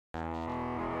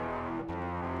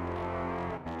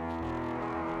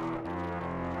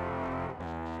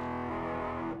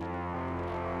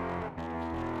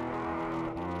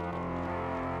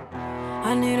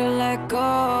I need to let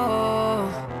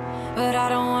go, but I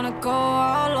don't wanna go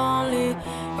all lonely.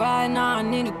 Right now I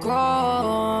need to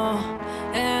grow,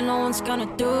 and no one's gonna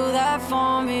do that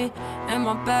for me. And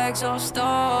my bag's all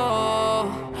stole.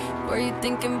 Were you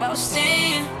thinking about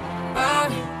staying? Are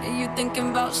you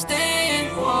thinking about staying?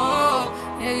 Whoa,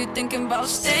 yeah, you thinking about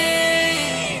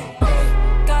staying?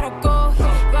 Gotta go,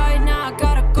 right now I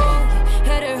gotta go.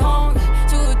 Headed home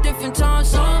to a different time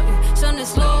zone. Sun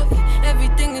is low,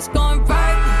 everything is going right.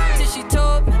 Till she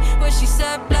told me what she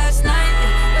said last night.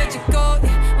 Where'd you go?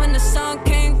 When the sun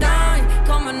came down,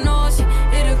 call my nose,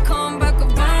 it'll come back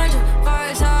around.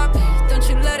 Fire's hot, babe, don't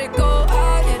you let it go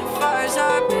out. Yeah, the fire's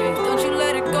hot, babe, don't you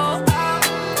let it go out.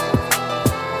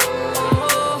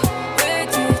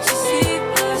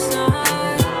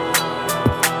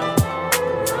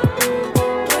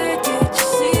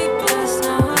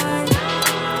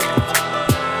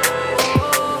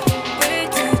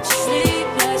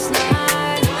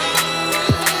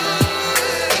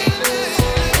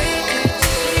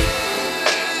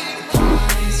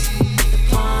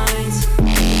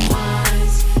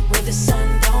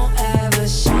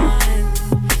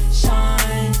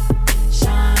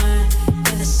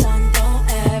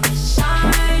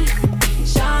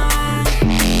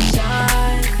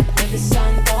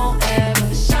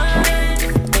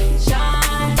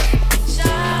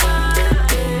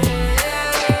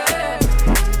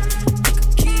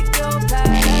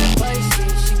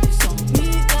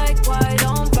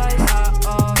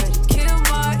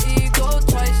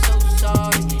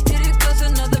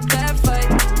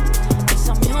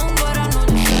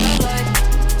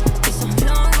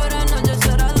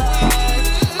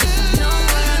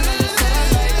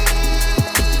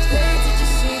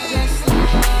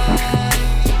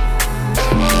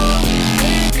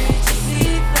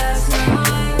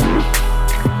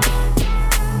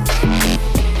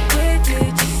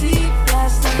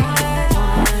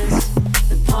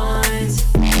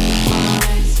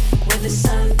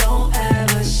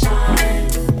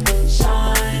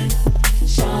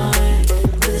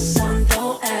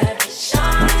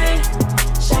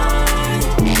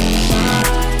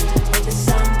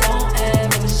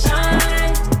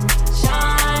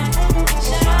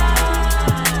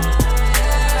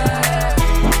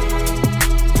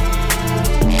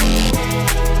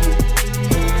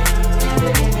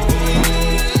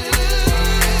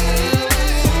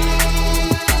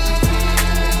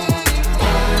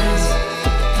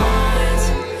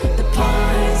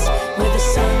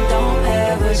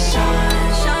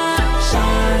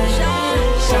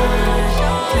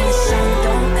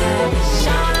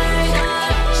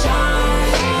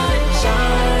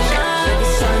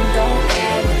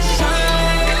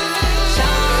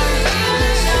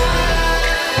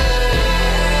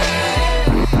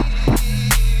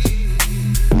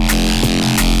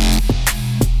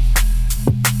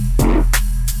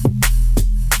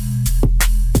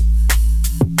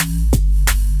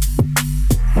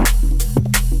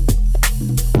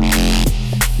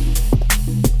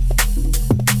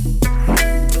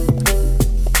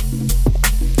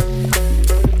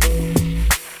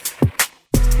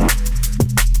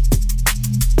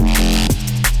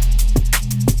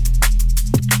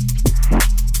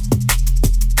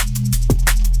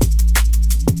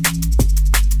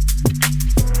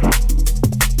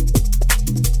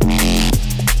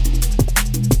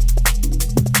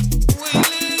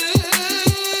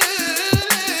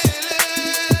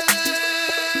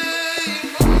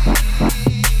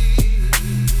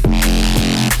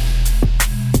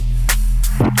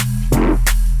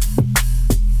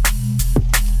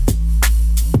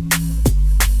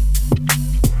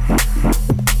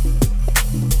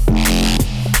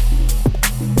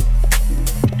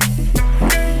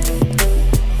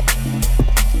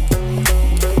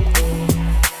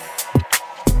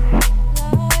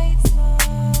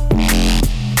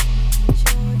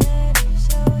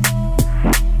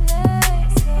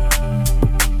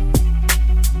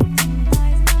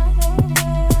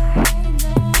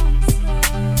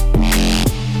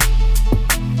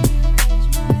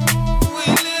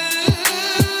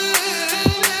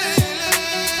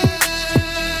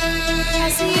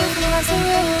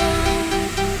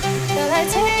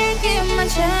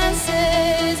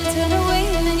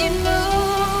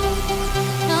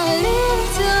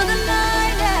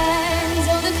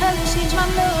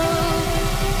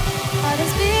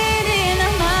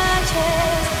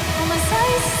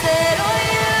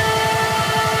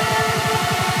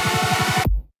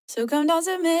 So come down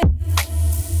to me.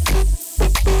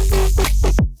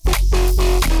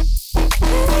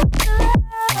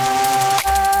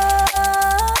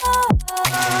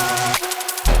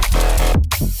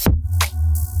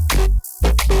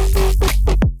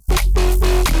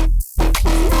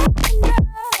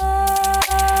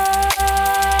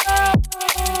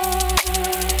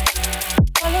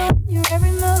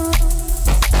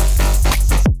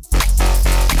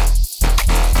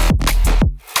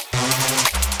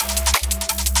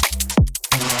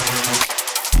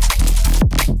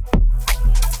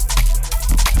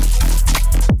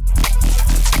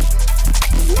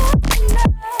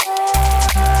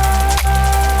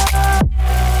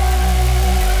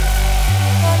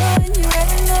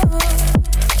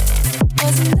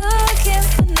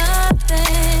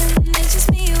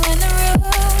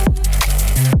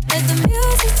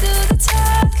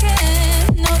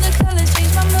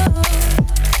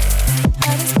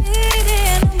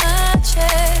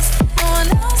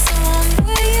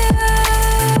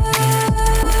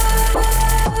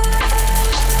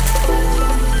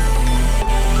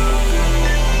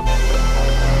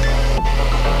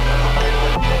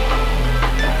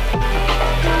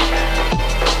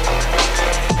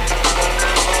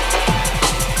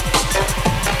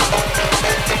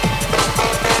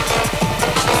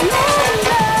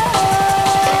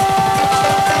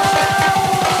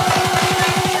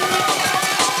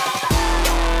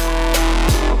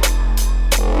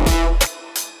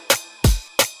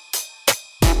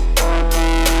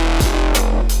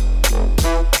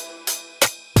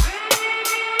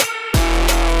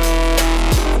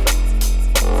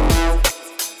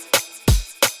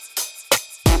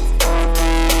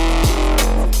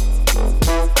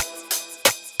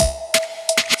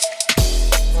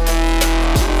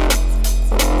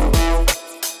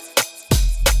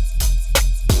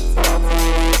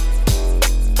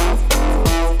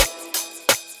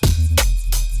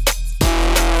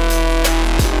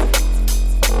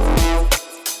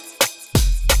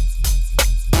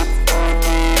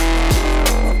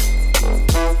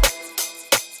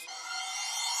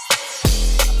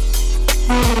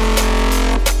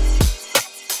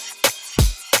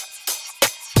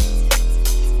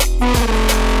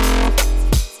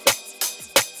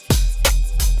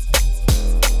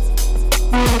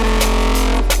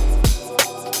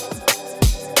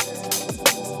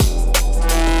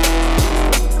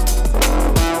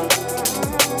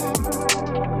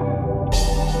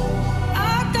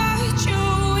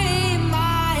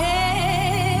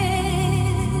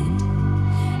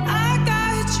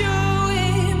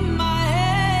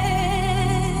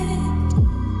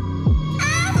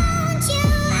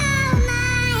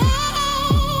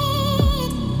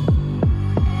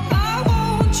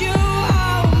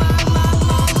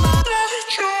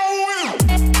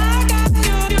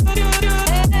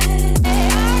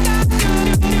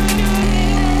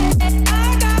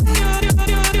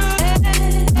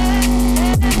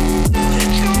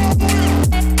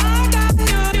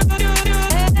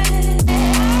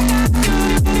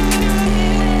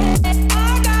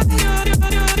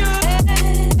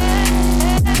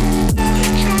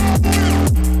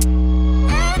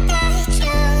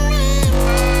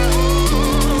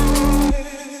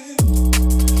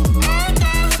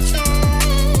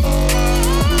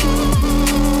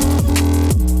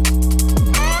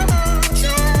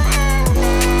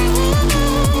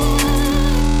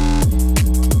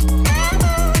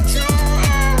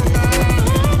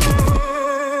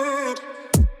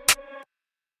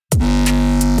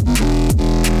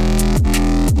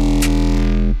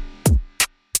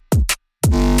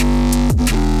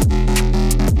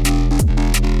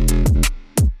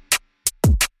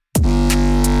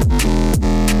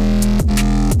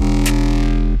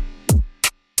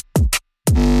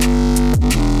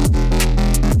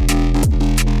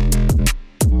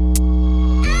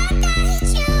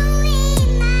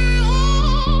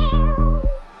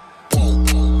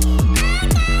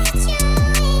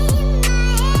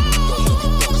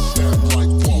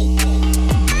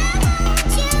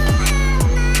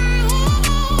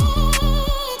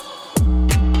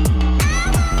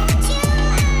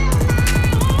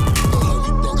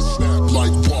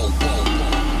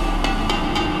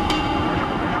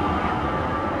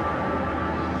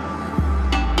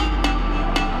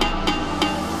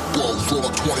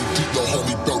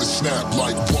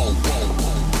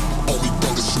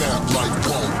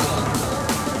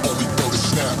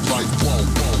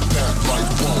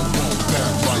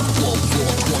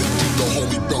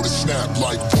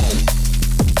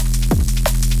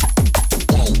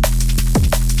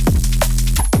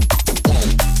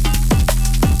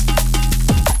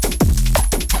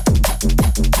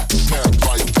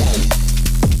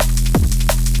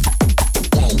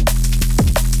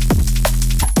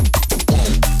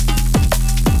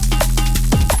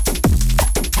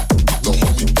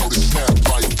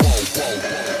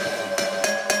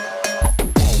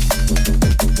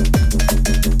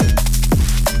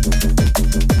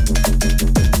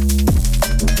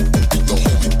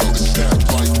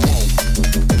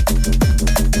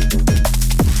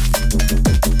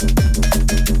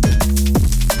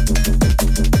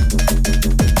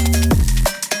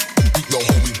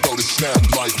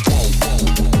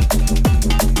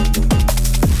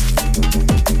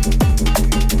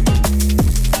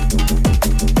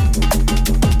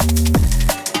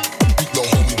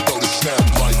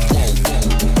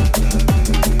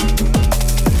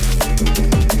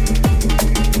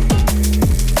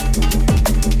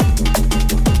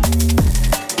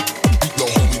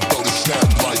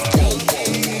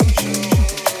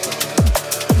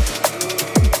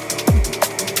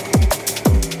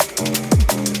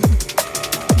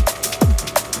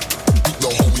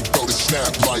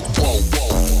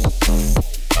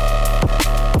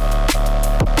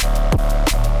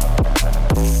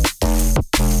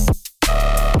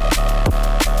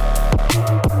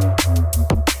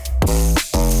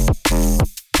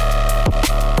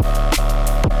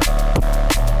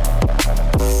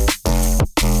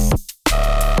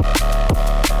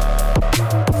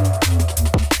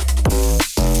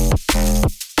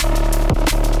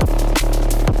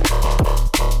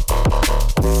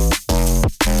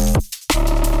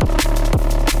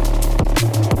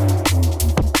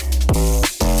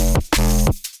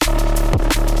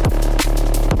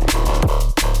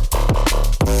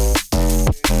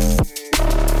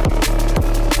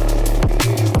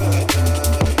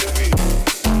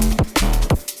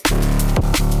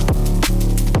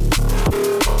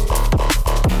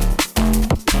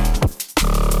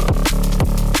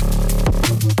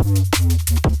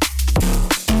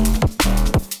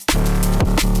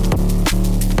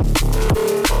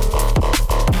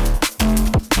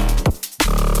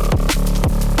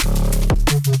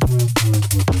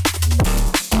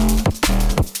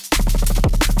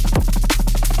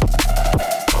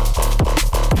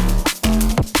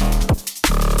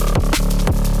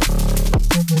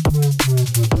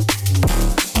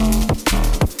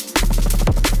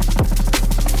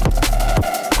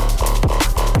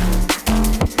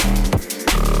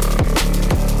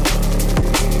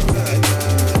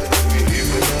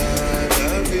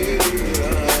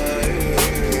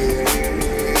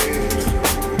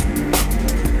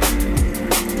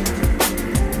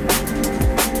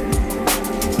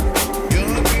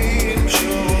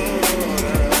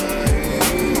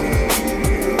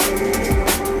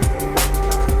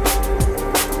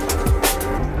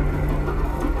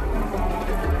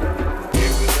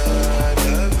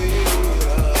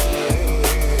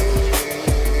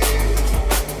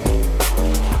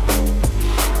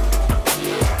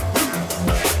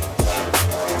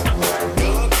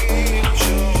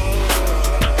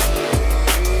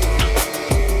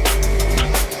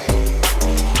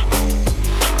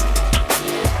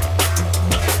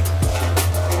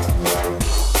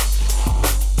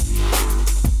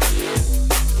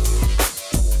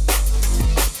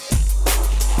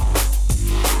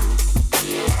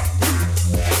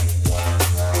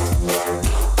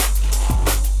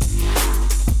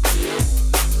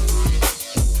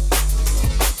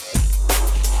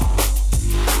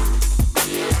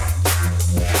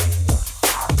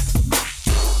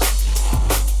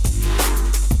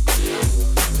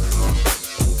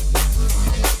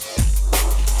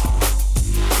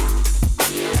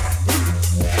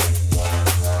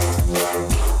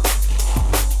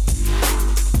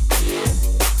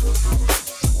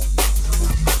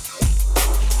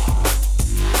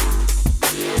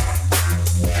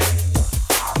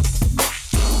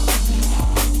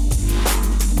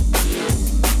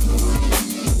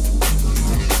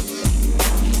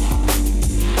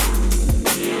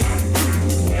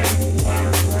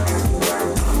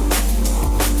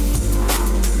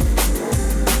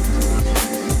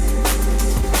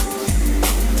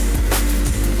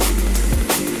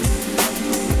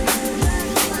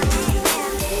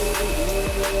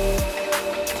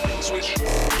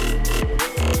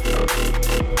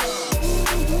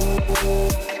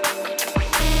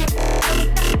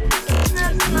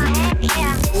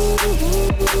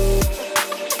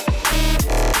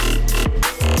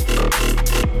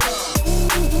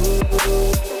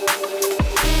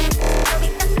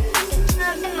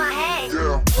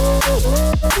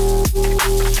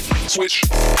 Switch.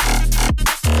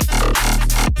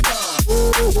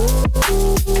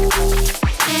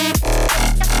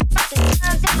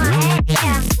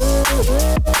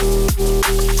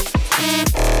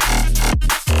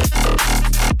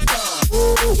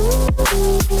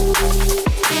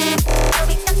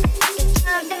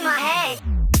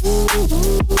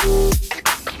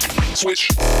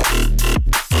 Switch.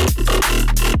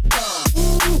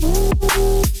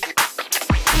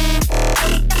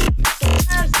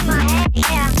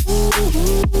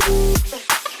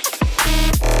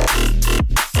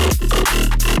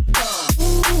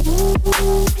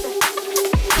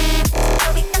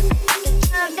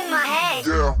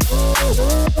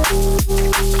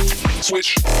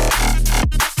 Switch.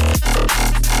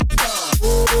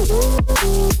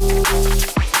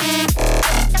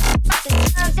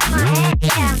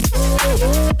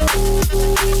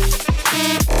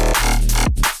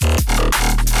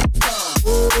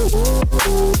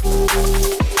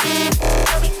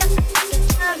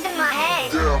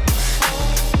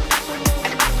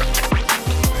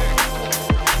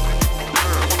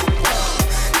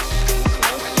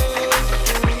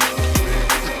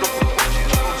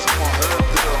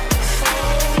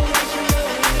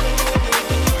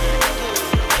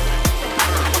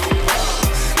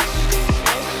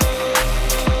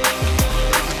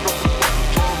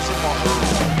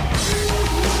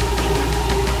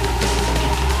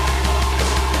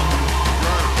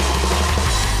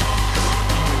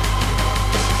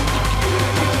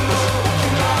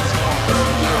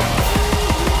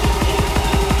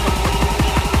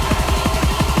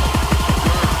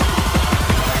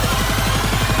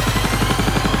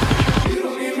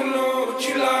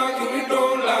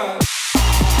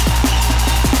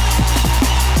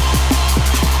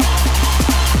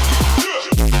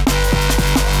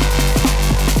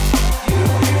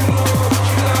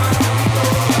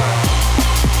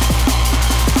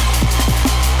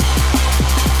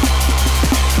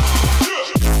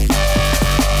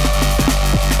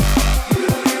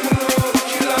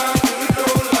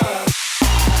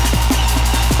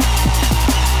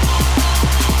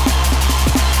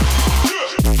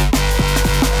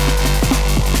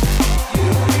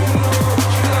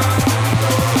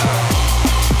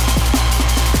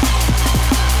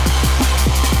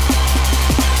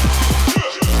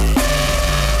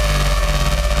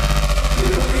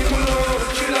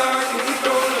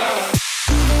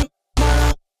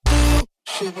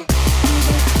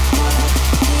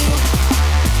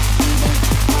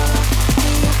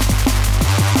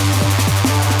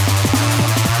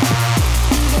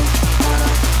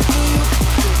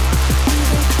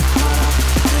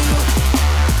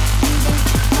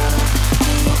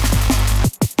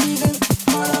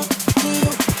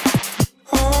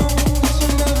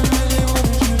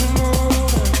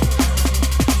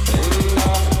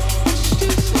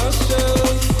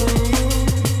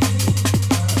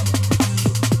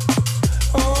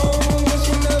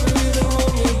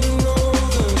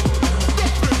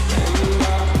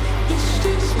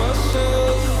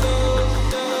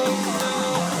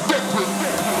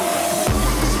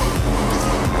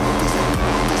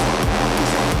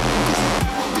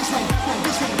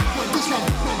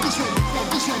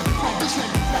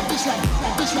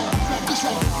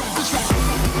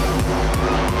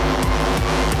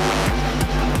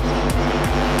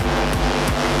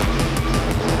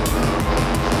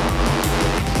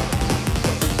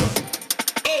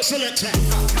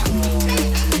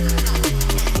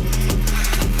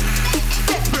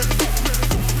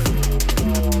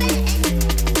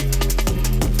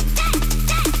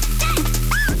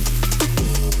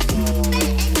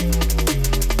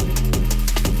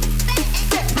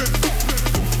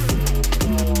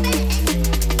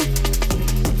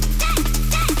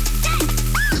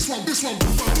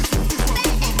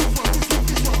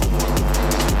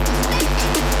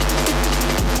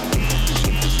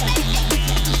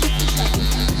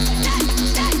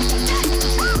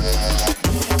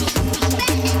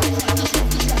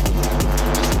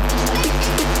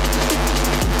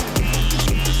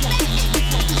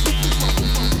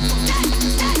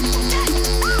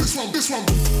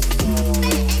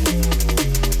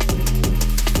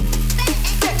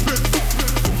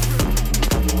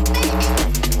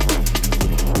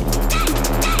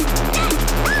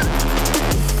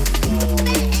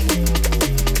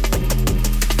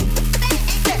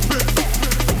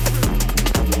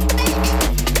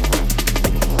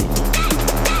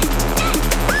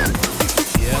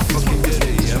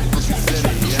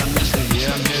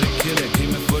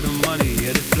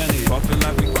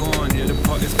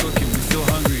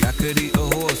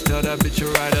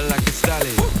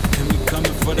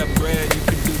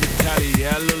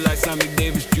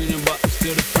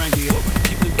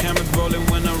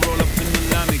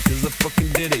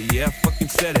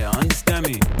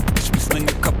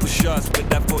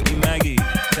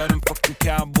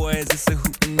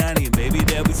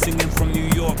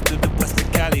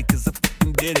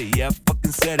 did it, yeah, I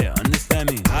fucking said it,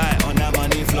 understand me. High on that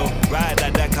money flow, ride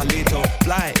like that Carlito,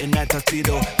 fly in that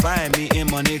tuxedo, find me in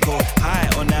Monaco. High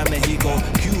on that Mexico,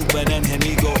 Cuban and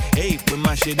Hemigo, ape with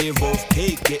my shit evolve,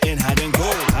 cake getting hide and go.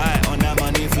 High on that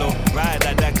money flow, ride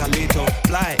like that Carlito,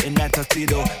 fly in that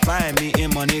tuxedo, find me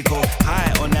in Monaco.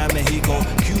 High on that Mexico,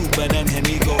 Cuban and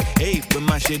Hemigo, ape with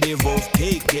my shit evolve,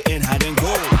 cake getting hide and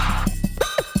go.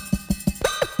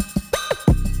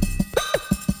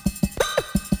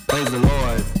 Praise the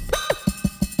Lord.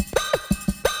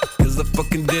 Cause I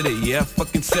fucking did it, yeah, I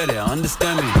fucking said it,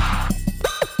 understand me.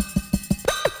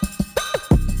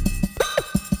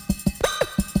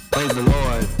 Praise the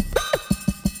Lord.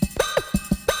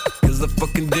 Cause I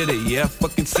fucking did it, yeah, I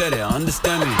fucking said it,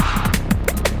 understand me.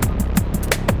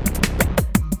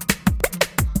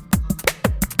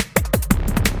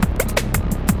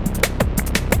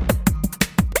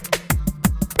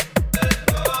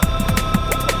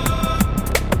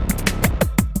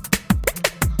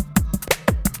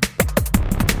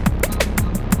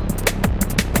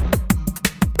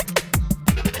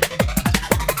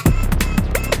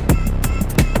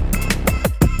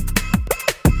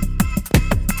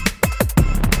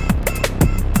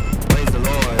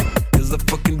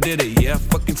 Did it, yeah, I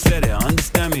fucking said it,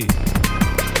 understand me.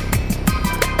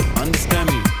 Understand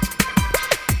me.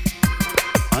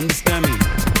 Understand me.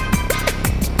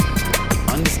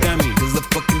 Understand me, cause I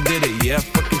fucking did it, yeah, I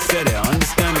fucking said it,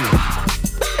 understand me.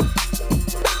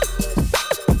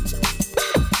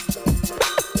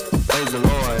 Praise the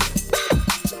Lord.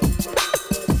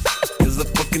 Cause I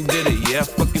fucking did it, yeah, I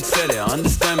fucking said it,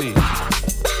 understand me.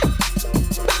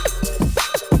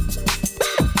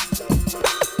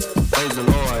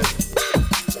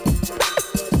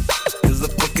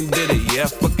 Yeah, I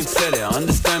fucking said it,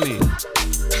 understand me.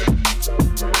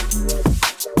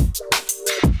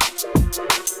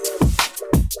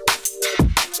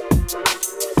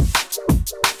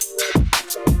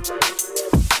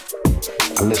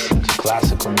 I listen to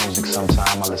classical music sometimes,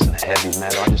 I listen to heavy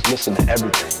metal, I just listen to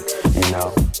everything, you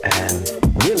know, and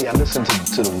really I listen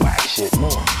to the whack shit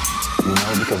more, you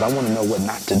know, because I want to know what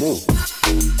not to do.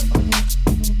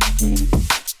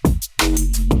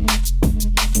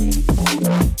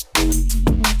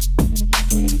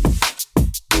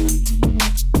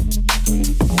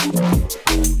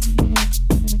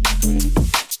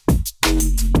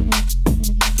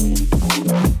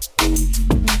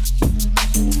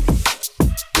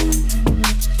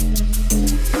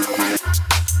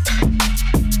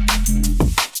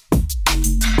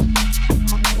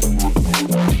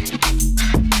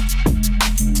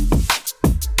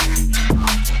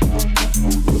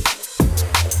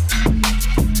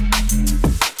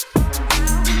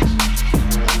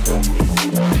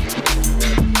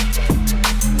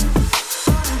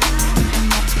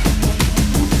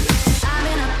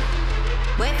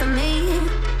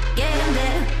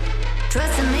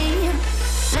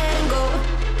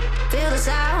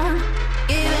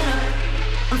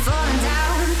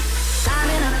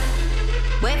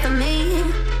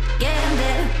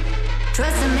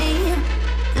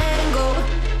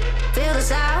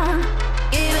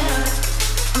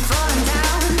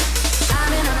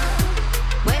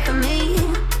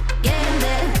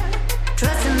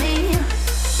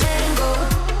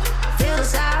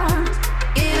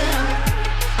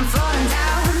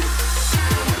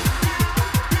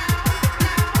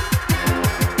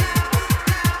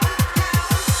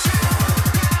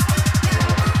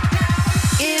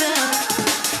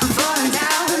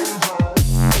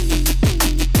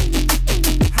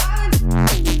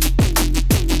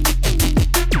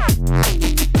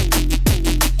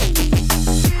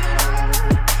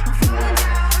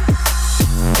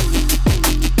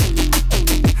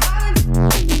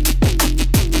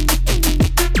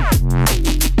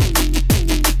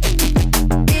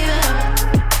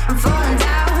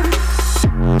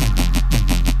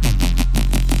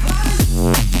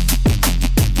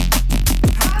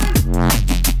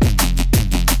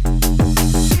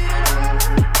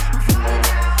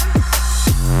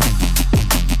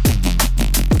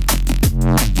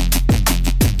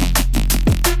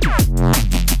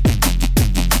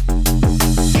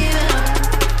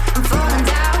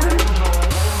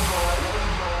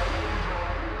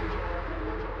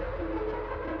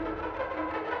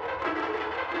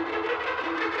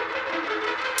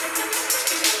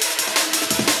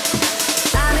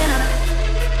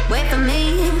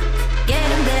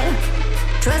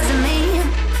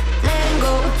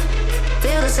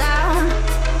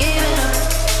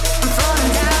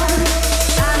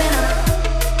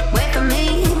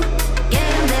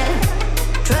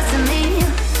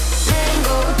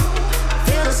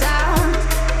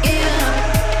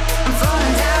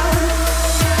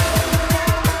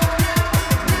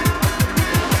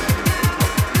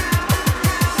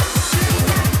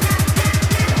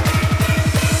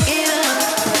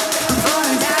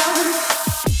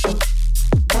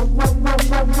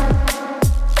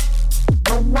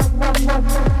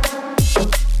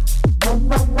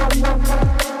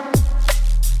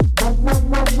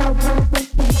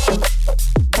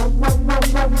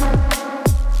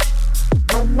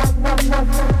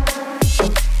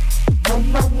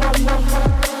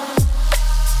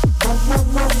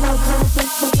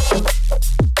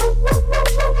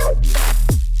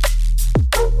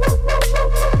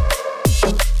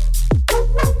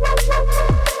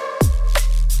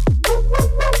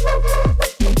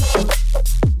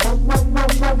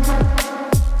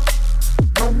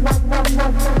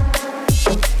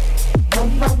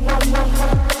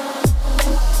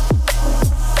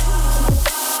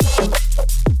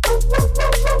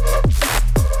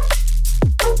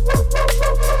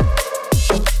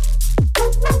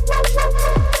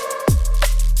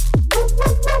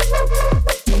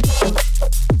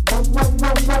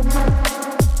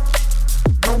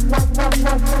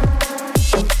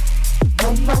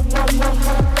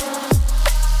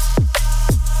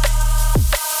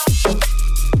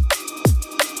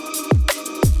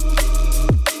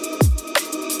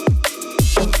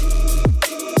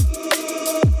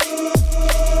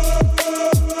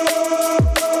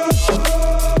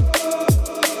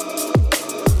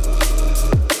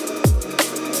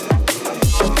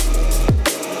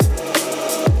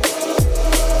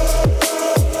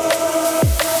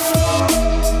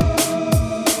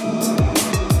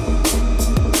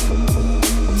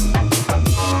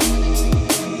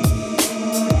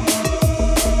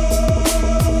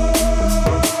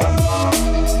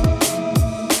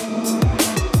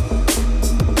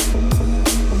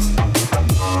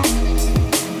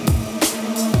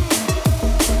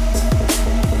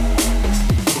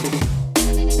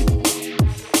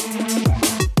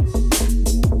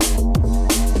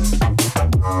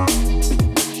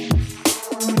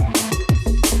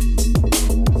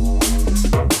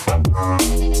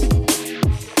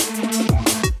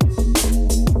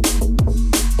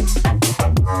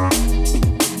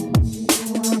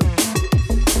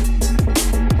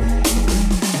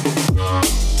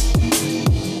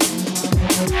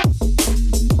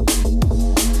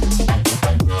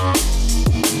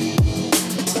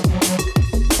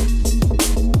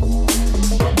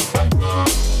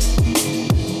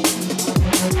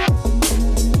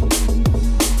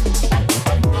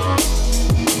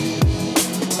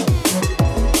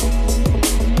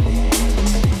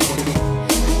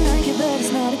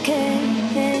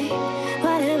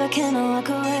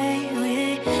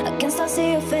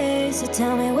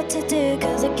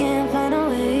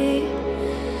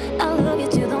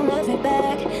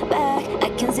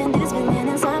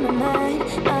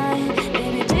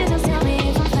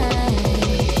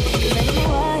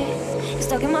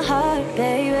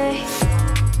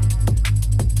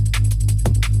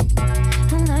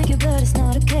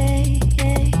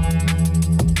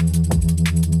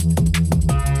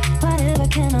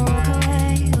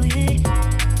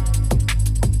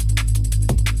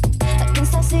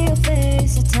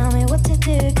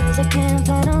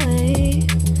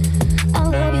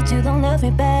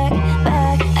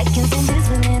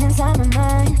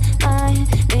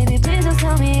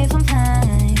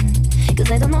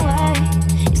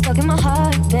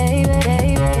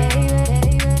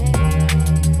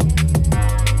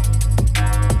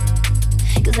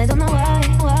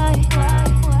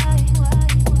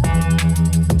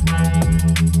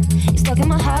 You're stuck in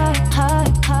my heart.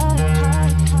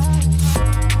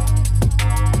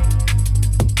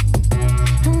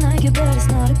 I like you, but it's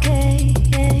not okay.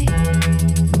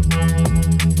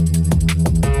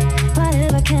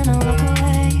 Whatever, can I walk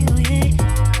away? Oh yeah.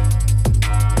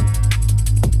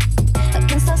 I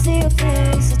can still see your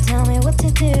face, so tell me what to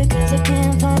do, 'cause I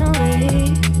can't find a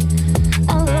way.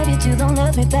 I love you too, don't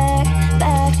love me back.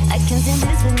 I can't see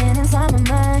this feeling inside my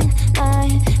mind.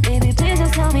 Baby, please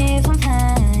just tell me if I'm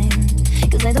fine,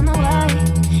 'cause I don't know why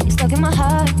you're stuck in my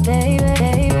heart,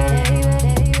 baby.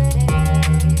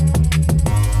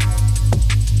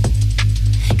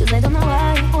 'Cause I don't know why.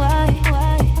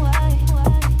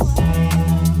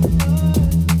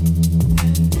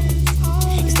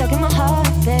 You're stuck in my heart,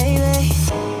 baby.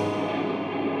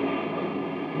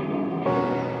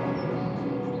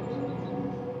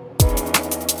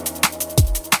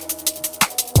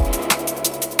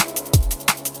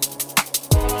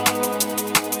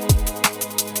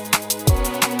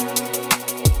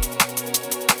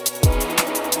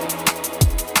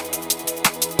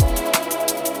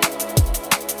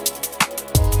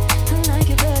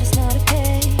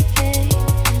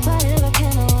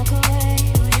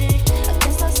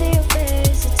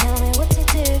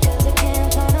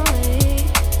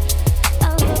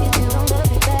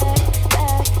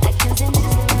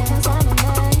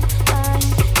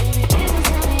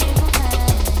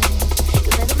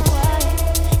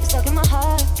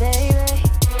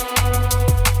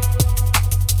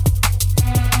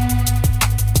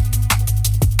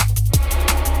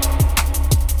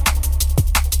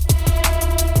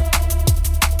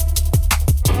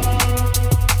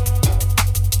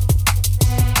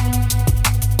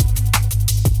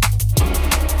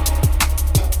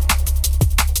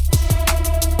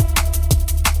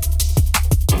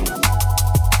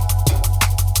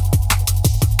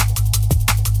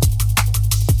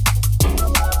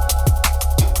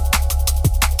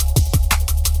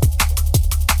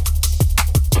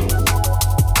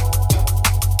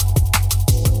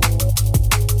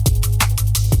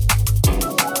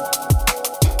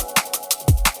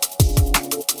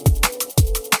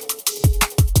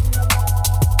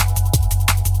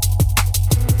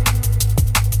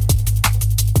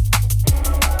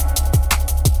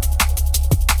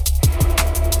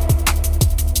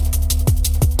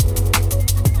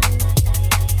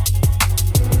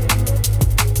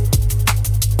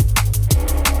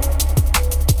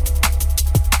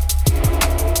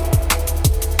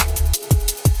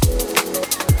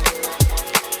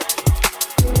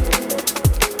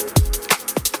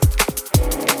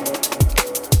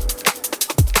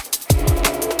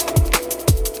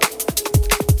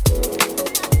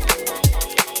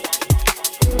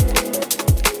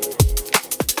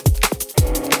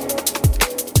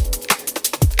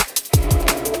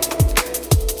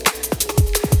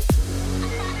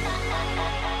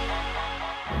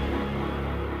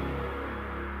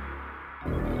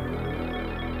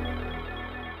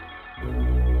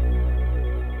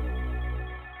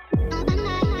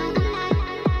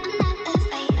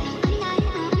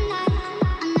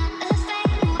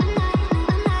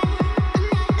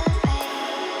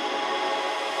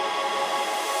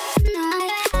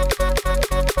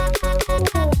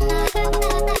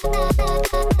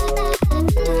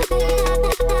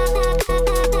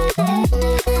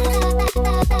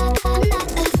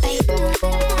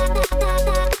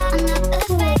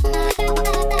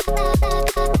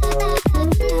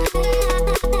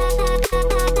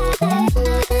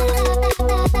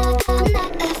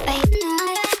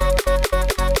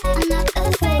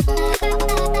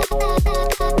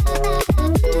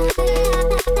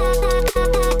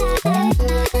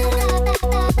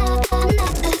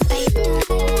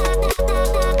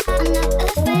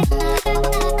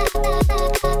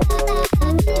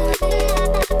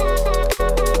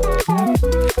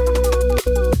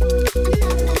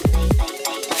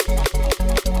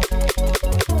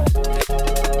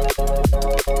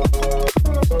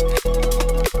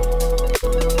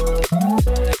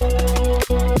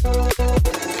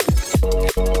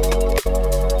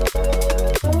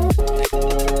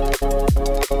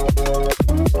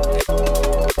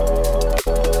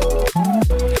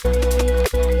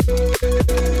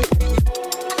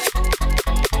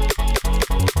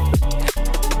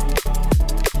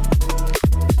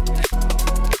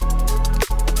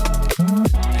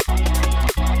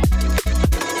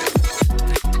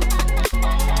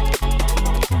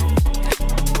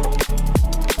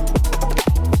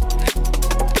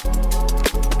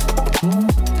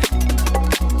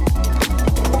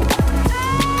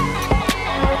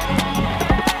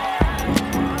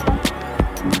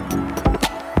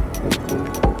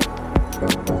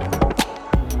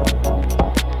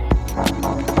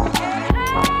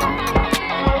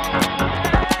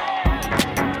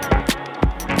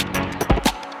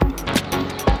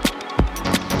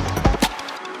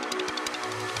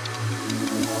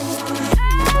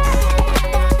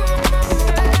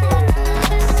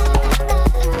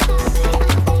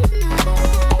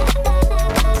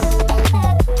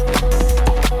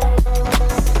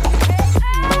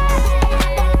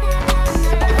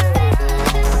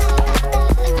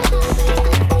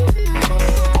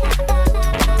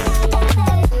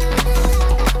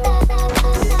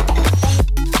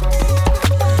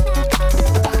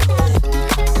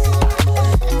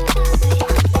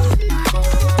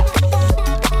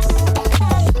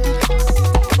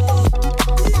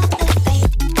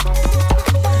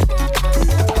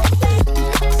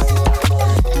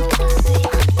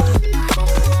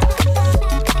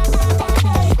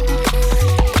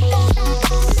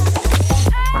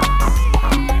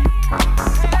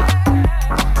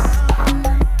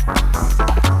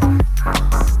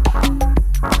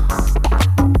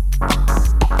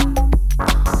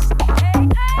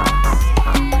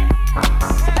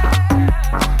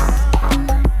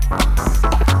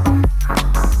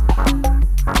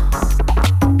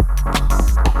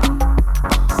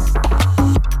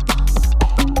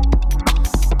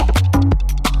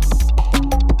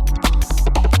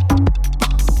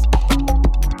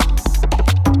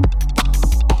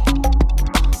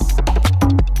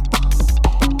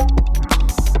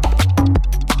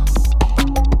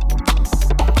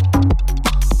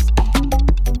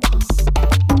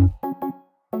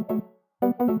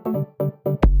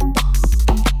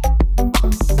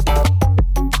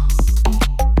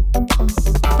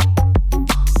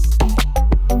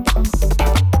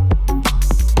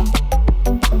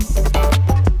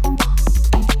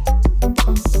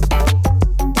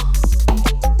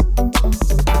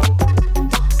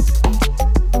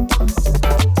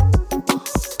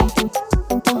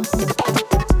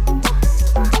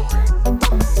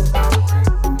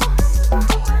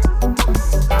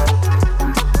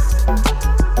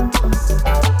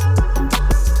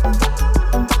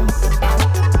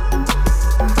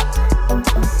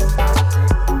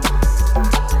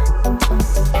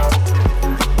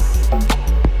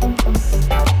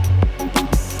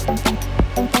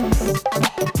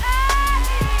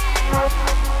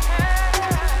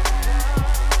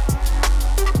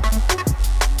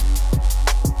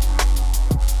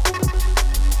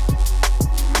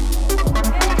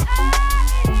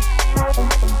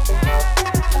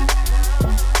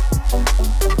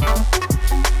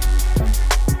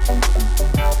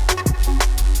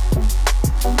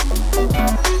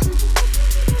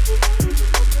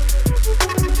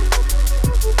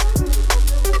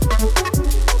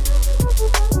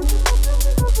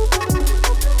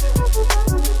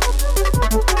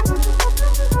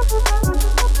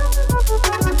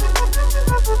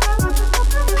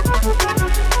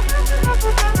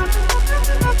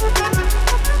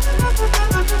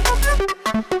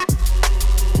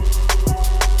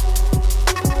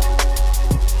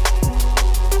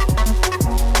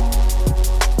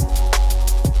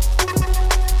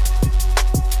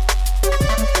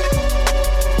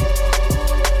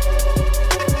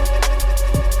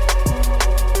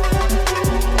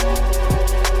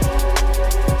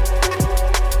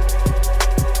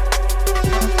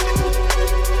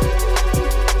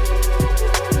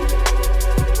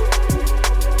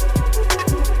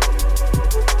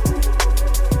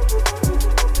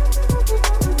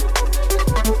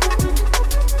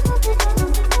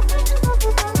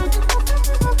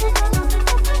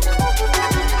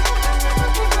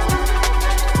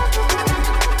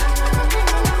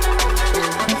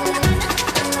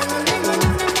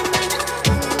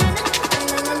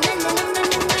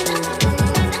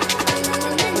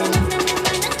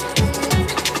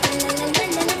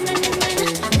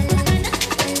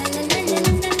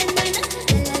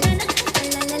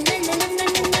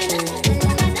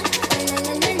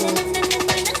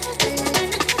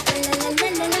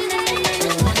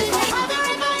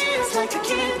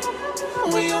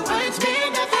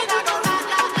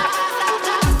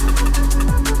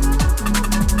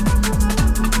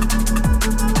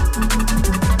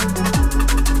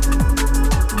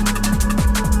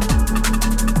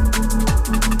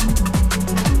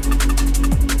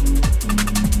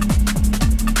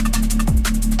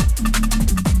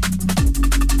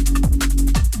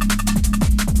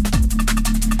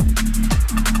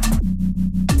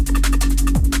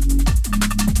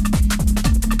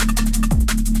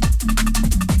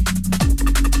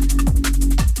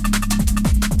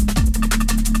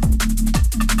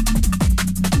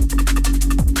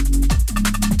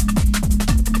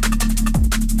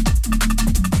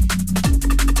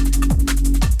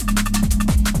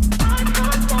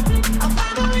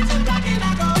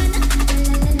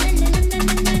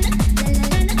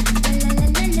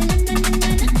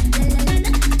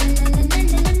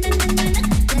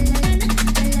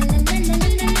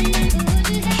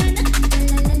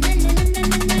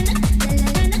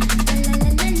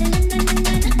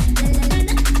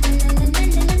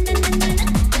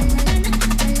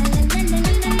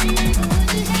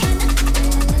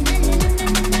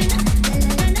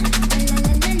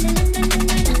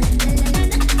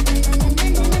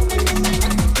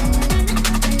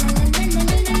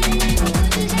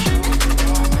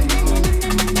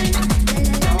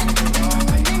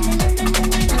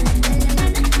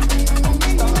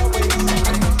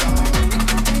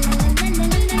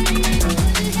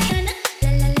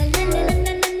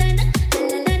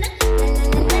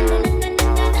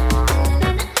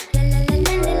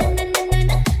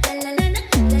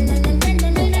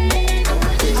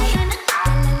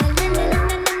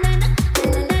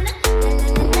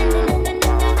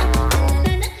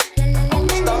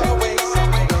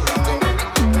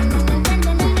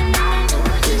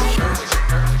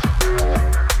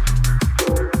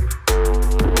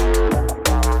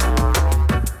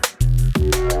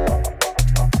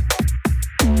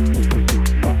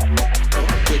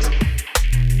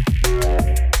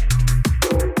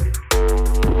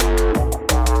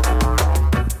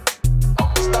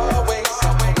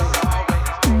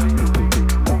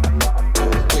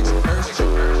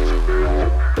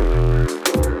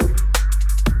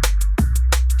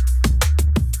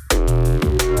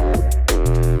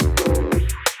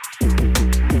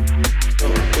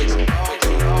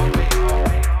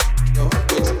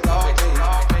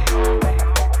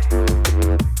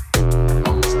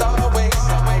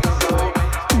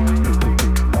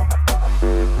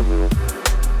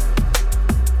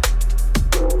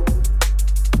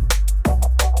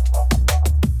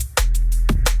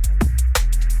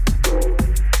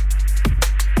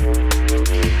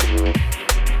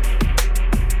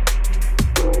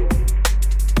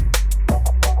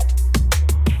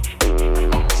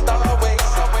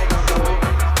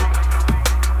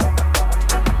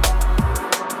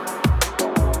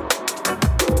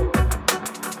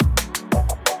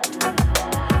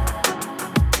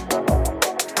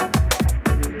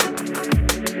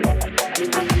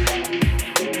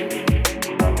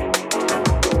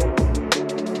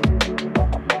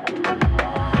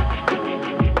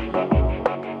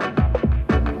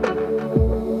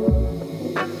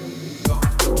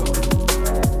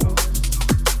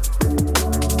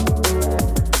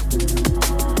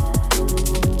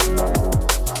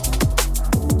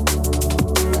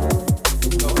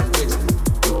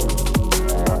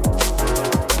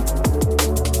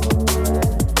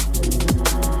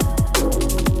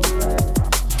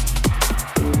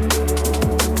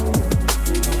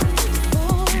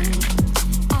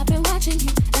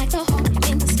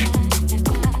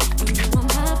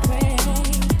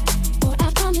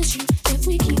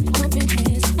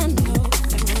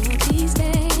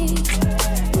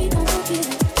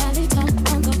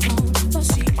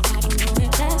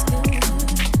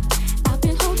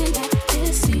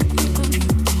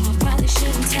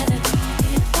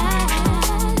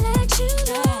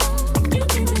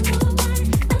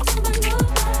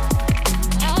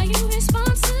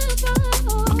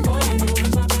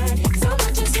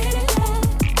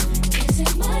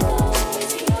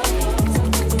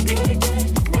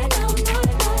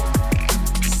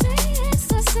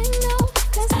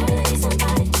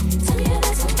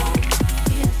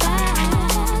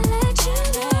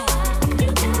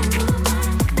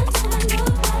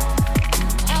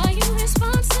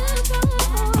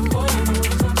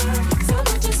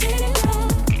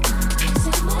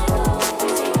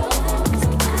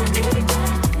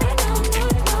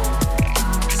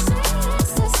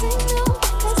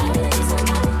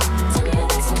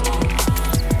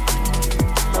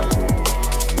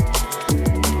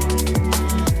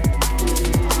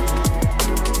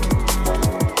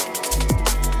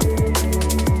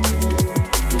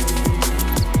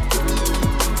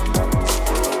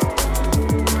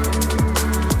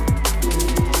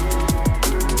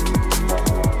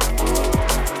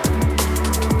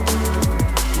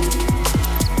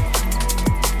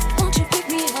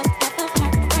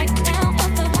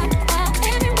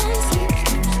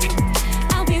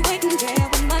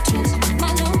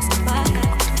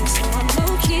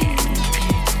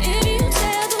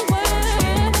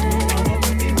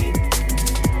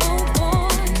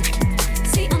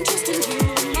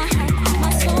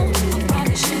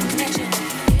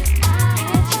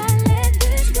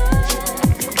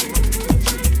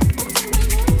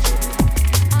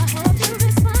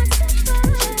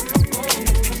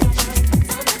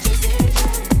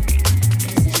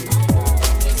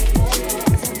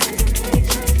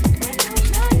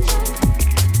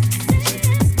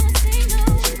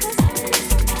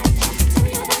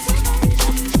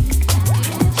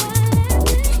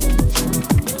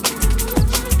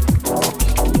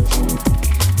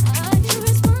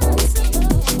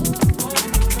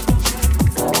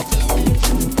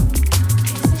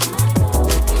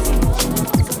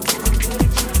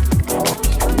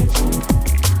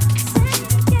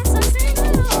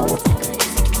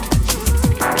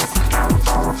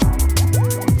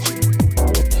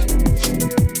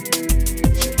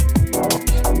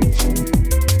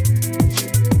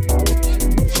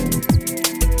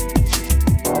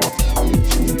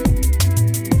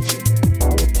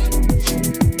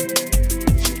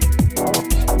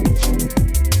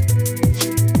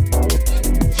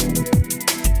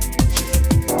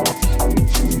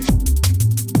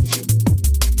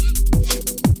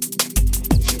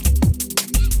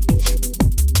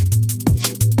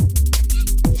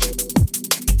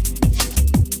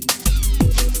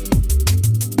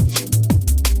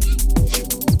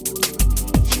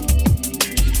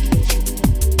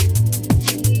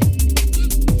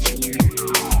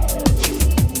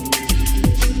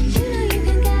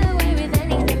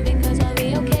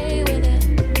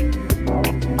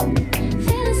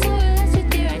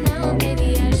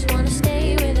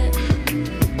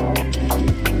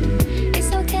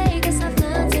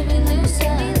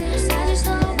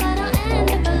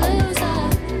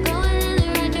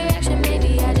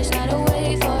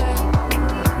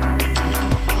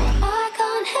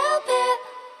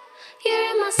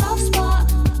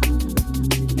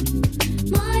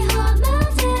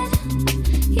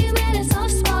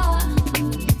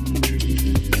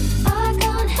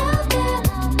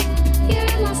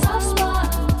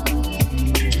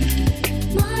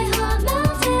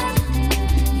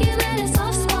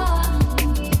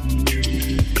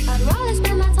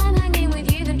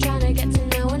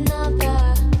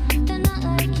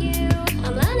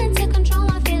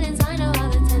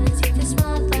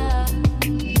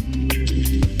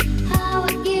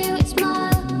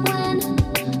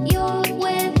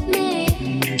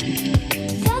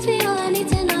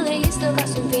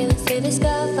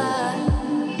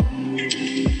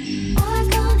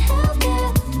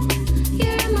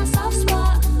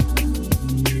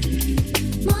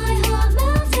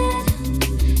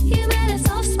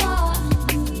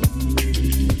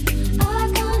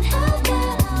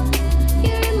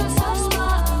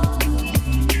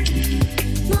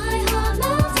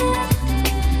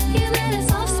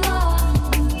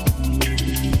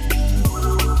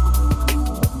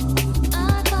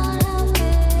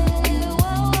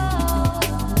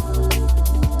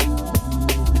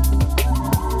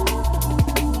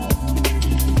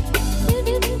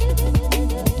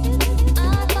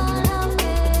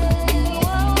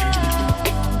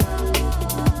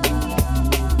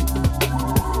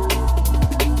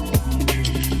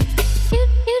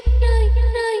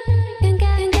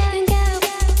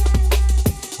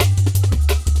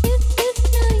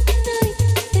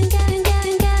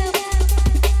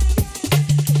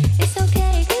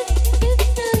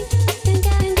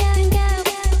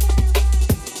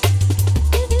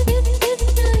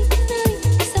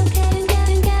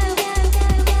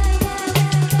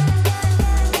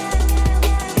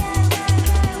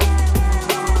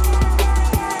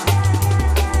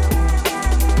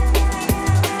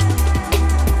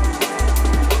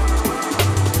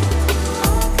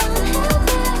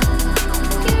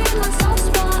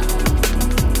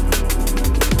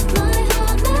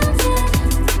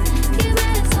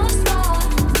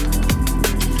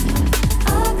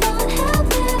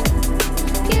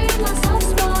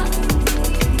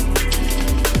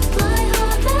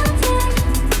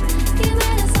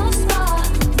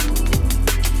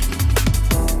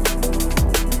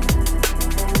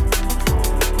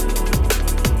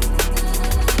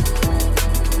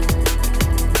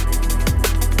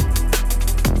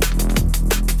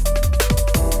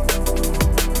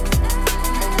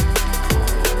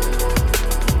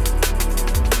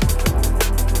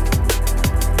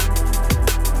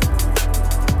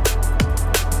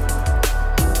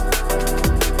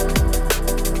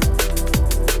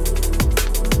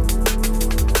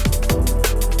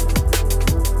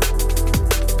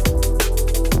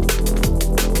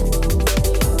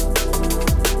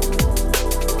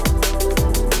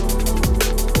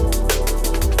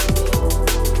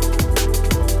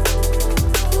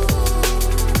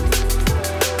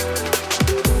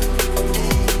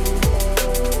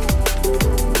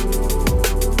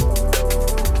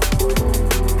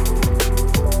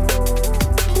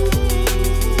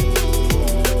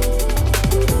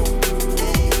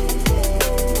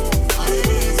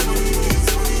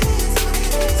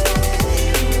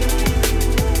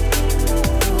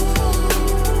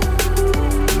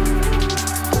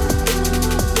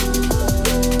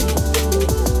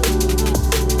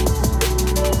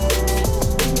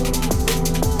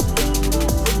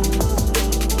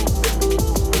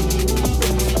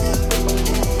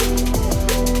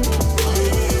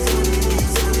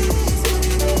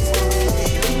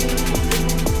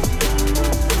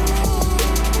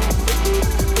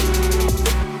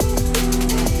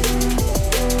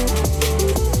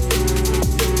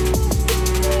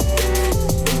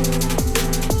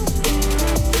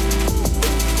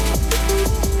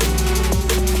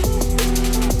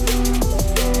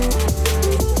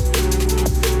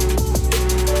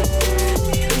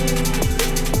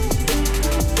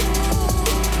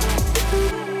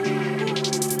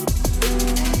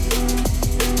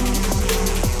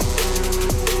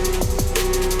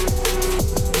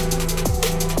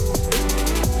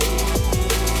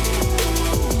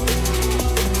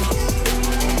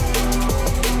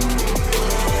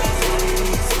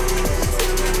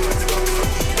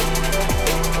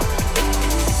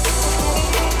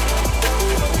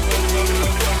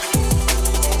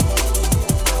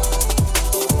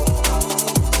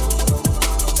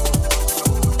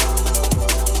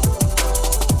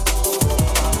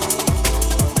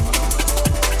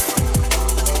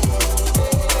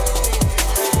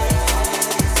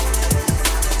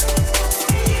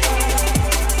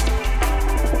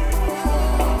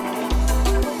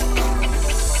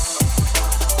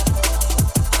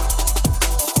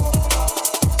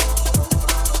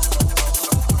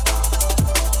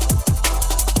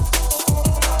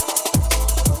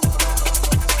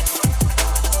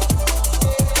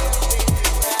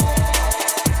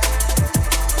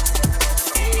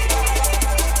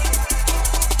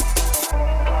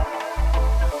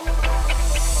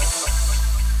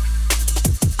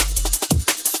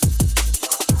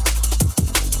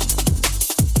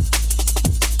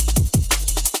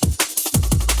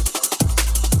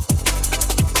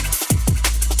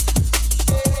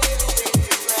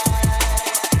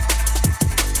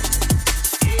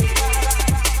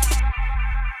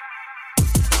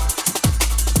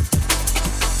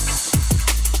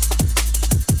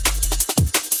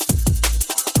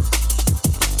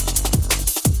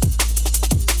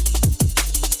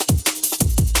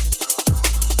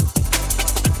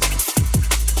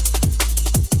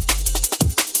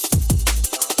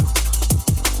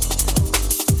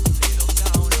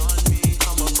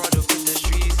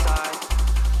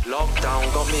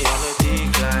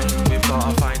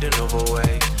 another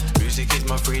way. Music is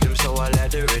my freedom, so I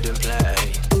let the rhythm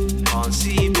play. Can't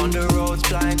see on the roads,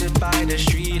 blinded by the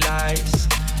street lights.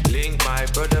 Link my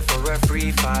brother for a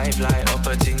free five. Light up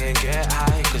a thing and get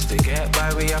high, cause to get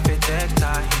by we have to take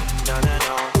time. No.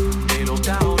 They look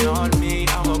down on me,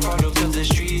 I'm a product of the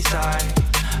street side.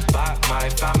 Back my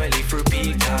family through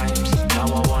peak times. Now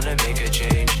I wanna make a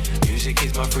change. Music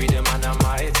is my freedom and I'm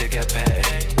out to get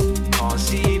paid. Can't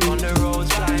see on the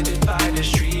roads, blinded by the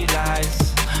street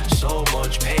lights. So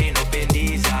much pain up in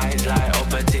these eyes. Light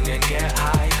up a thing and get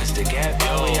high, cause to get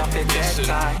by we have to get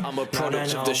time. I'm a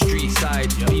product of the street side.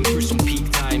 Been through some peak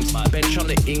times. Bench on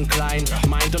the incline,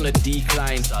 mind on a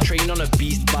decline. Train on a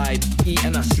beast vibe, eat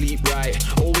and I sleep right.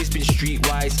 Always been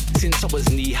streetwise since I was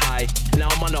knee high. Now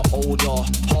I'm on the older,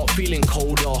 heart feeling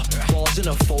colder. Bars in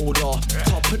a folder,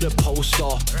 top of the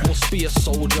poster. Must be a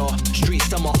soldier. Streets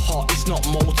down my heart, it's not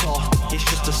motor. It's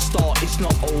just a start, it's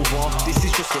not over. This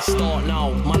is just a start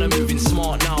now. Man, I'm moving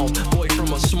smart now. Boy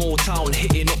from a small town,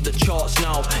 hitting up the charts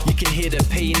now. You can hear the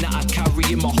pain that I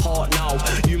carry in my heart now.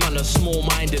 You man are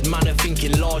small-minded, man are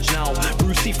thinking large now.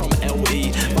 Brucey from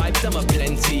LE, vibes them are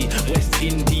plenty. West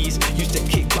Indies, used to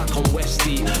kick back on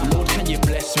Westie. Lord, can you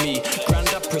bless me?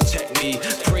 Grandad protect me.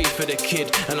 Pray for the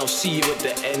kid, and I'll see you at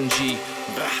the NG.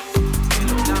 Bah.